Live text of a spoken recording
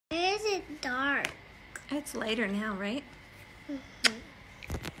dark? It's lighter now, right?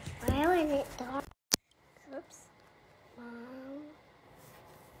 Why was it dark? Oops. Mom.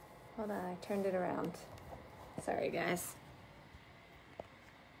 Hold on, I turned it around. Sorry, guys.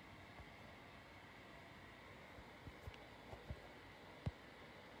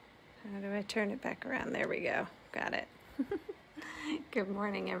 How do I turn it back around? There we go. Got it. Good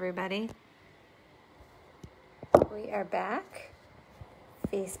morning, everybody. We are back.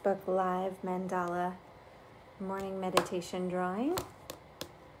 Facebook Live Mandala morning meditation drawing.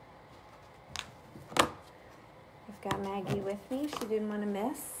 I've got Maggie with me. She didn't want to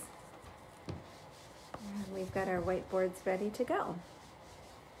miss. And we've got our whiteboards ready to go.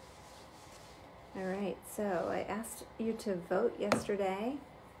 All right, so I asked you to vote yesterday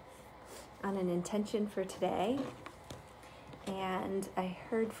on an intention for today, and I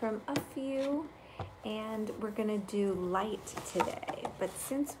heard from a few, and we're gonna do light today. But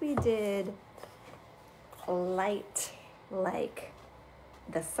since we did light like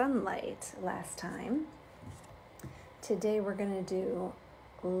the sunlight last time, today we're gonna do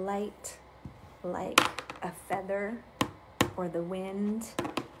light like a feather or the wind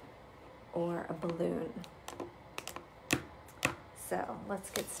or a balloon. So let's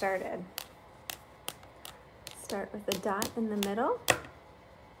get started. Start with a dot in the middle.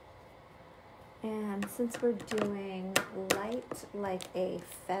 And since we're doing light like a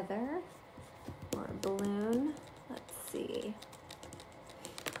feather or a balloon, let's see.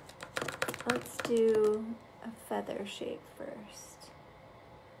 Let's do a feather shape first.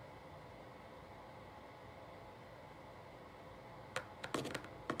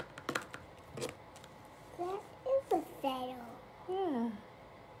 That is a feather. Yeah.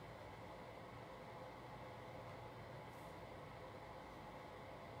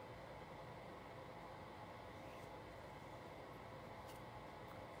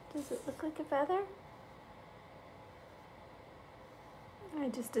 Does it look like a feather? I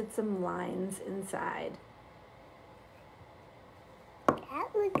just did some lines inside. That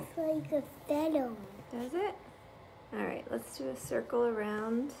looks like a feather. Does it? All right, let's do a circle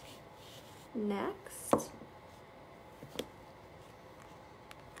around next.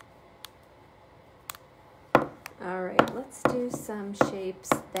 All right, let's do some shapes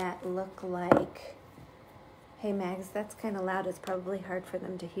that look like, hey Mags, that's kind of loud. It's probably hard for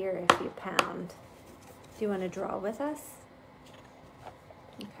them to hear if you pound. Do you want to draw with us?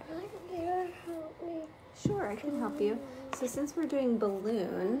 Okay. Can you help me? Sure, I can help you. So since we're doing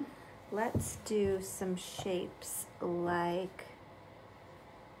balloon, let's do some shapes like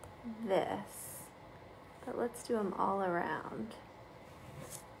this, but let's do them all around.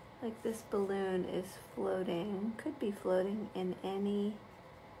 Like this balloon is floating, could be floating in any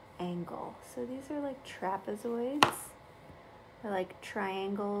angle. So these are like trapezoids, or like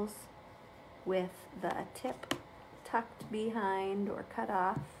triangles with the tip tucked behind or cut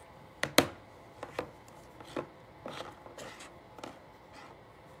off.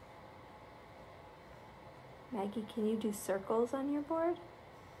 Maggie, can you do circles on your board?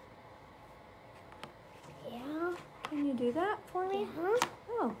 Yeah. Can you do that for me? Yeah.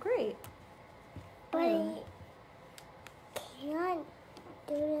 Oh, great. But I can't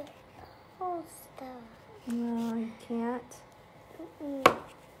do the whole stuff. No, I can't. Mm-mm.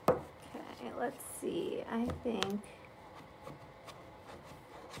 Okay, let's see. I think,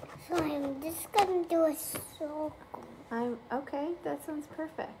 So I'm just gonna do a circle. okay, that sounds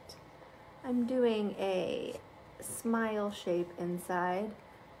perfect. I'm doing a smile shape inside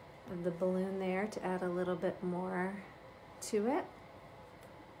of the balloon there to add a little bit more to it.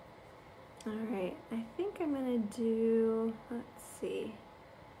 All right, I think I'm gonna do, let's see.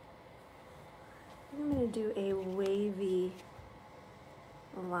 I'm gonna do a wavy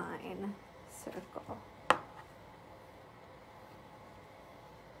line circle.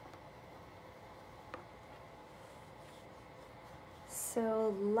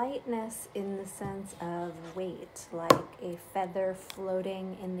 So lightness in the sense of weight, like a feather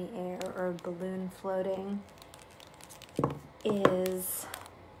floating in the air or a balloon floating, is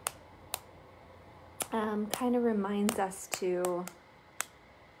kind of reminds us to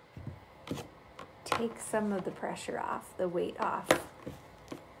take some of the pressure off, the weight off.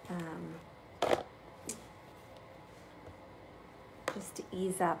 Just to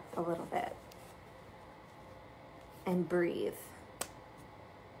ease up a little bit and breathe.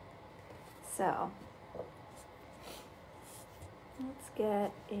 So let's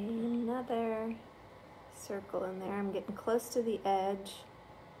get another circle in there. I'm getting close to the edge,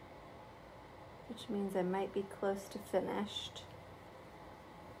 which means I might be close to finished.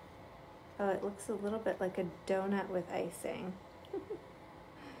 Oh, it looks a little bit like a donut with icing.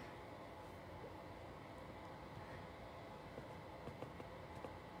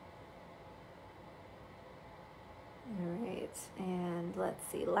 let's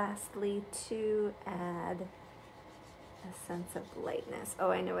see, lastly, to add a sense of lightness.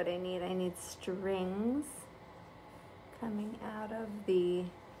 Oh, I know what I need. I need strings coming out of the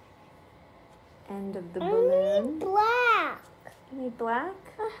end of the balloon. I need black. You need black?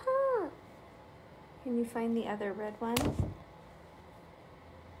 Uh-huh. Can you find the other red one?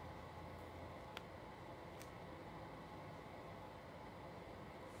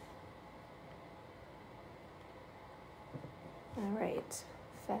 All right,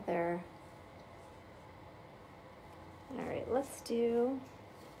 feather. All right, let's do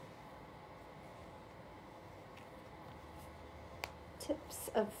tips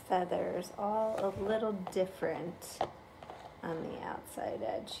of feathers, all a little different on the outside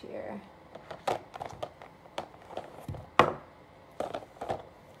edge here.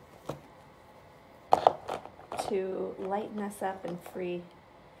 To lighten us up and free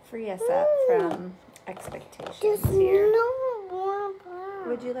us up from expectations There's here. no more black.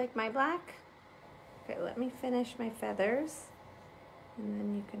 Would you like my black? Okay, let me finish my feathers, and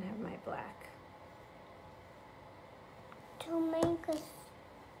then you can have my black. To make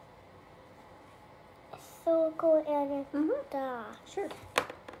a circle and a dot. Sure.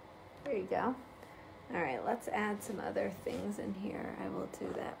 There you go. All right, let's add some other things in here. I will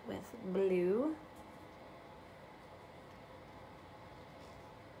do that with blue.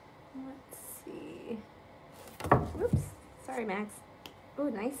 Let's see. Oops. Sorry, Max. Ooh,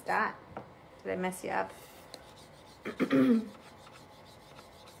 nice dot. Did I mess you up?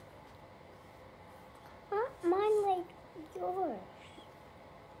 Mine like yours.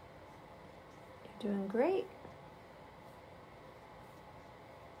 You're doing great.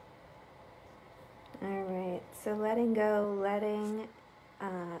 All right, so letting go, letting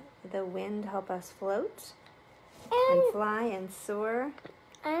the wind help us float and fly and soar.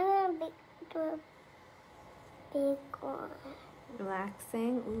 I'm gonna do a big one.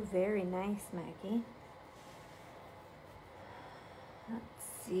 Relaxing. Ooh, very nice, Maggie. Let's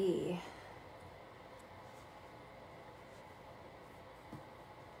see.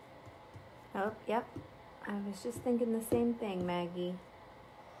 Oh, yep. I was just thinking the same thing, Maggie.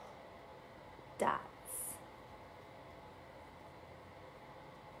 Dots.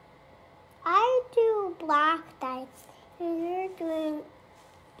 I do black dots, and you're doing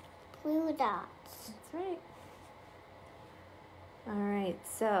blue dots. That's right. All right,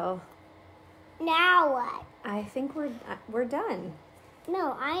 so Now what? I think we're done.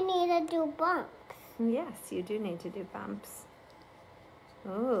 No, I need to do bumps. Yes, you do need to do bumps.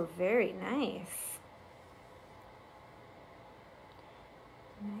 Oh, very nice.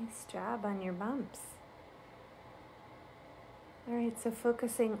 Nice job on your bumps. All right, so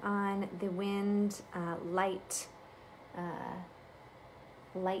focusing on the wind, lightness,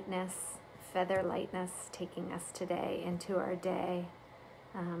 feather lightness taking us today into our day.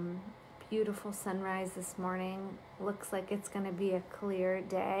 Beautiful sunrise this morning. Looks like it's going to be a clear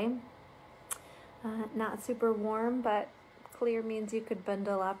day. Not super warm, but clear means you could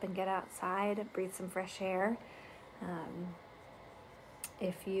bundle up and get outside, breathe some fresh air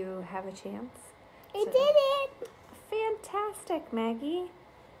if you have a chance. I did it! Fantastic, Maggie.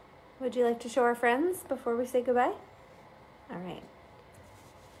 Would you like to show our friends before we say goodbye? All right.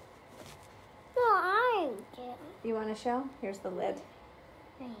 No, I did. You want to show? Here's the lid.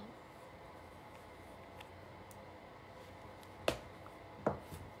 Right.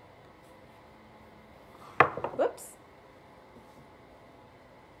 Whoops.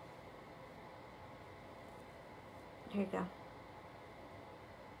 Here you go.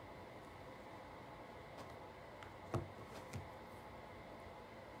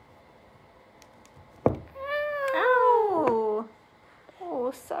 Ow!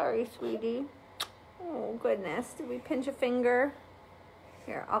 Oh, sorry, sweetie. Oh, goodness. Did we pinch a finger?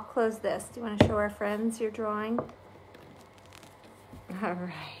 Here, I'll close this. Do you want to show our friends your drawing? All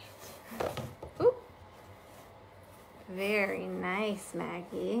right. Oop. Very nice,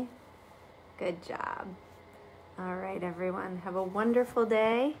 Maggie. Good job. All right, everyone. Have a wonderful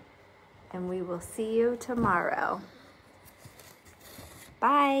day, and we will see you tomorrow.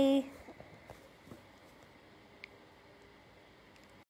 Bye.